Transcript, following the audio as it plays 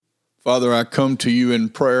Father, I come to you in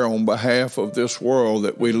prayer on behalf of this world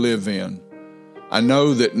that we live in. I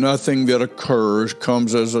know that nothing that occurs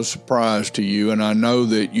comes as a surprise to you, and I know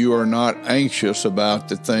that you are not anxious about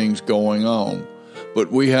the things going on.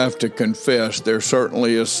 But we have to confess there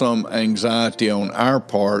certainly is some anxiety on our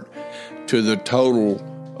part to the total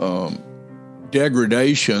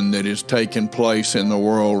degradation that is taking place in the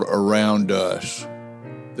world around us.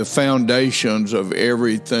 The foundations of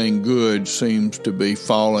everything good seems to be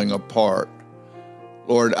falling apart.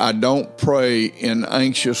 Lord, I don't pray in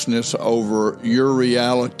anxiousness over your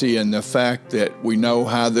reality and the fact that we know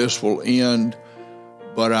how this will end,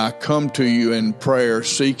 but I come to you in prayer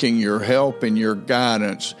seeking your help and your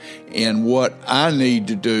guidance in what I need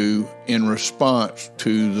to do in response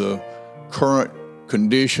to the current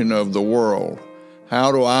condition of the world.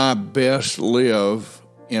 How do I best live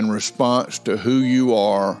in response to who you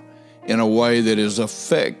are in a way that is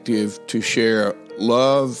effective to share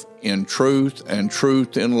love in truth and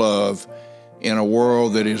truth in love in a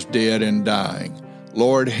world that is dead and dying?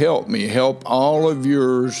 Lord, help me. Help all of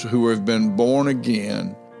yours who have been born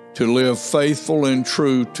again to live faithful and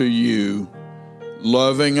true to you,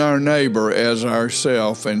 loving our neighbor as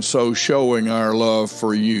ourself, and so showing our love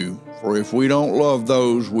for you. For if we don't love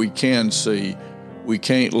those we can see, we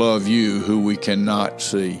can't love you who we cannot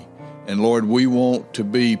see. And Lord, we want to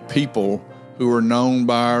be people who are known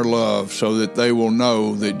by our love so that they will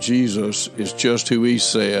know that Jesus is just who he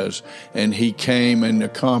says, and he came and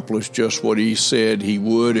accomplished just what he said he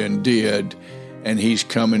would and did, and he's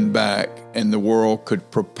coming back, and the world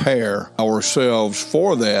could prepare ourselves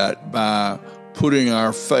for that by putting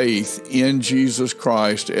our faith in Jesus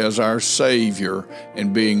Christ as our Savior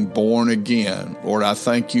and being born again. Lord, I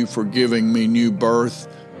thank you for giving me new birth,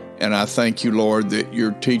 and I thank you, Lord, that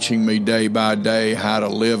you're teaching me day by day how to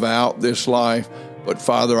live out this life. But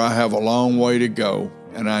Father, I have a long way to go,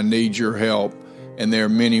 and I need your help, and there are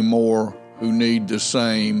many more who need the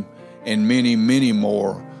same, and many, many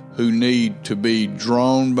more who need to be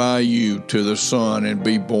drawn by you to the Son and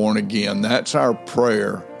be born again. That's our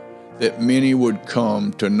prayer, that many would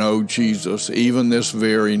come to know Jesus even this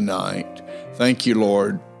very night. Thank you,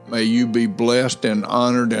 Lord. May you be blessed and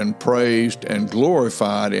honored and praised and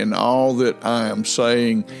glorified in all that I am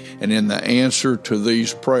saying and in the answer to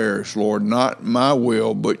these prayers, Lord. Not my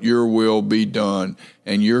will, but your will be done,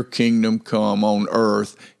 and your kingdom come on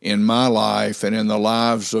earth in my life and in the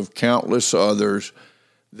lives of countless others,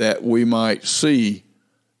 that we might see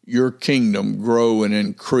your kingdom grow and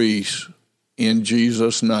increase. In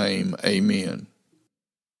Jesus' name, amen.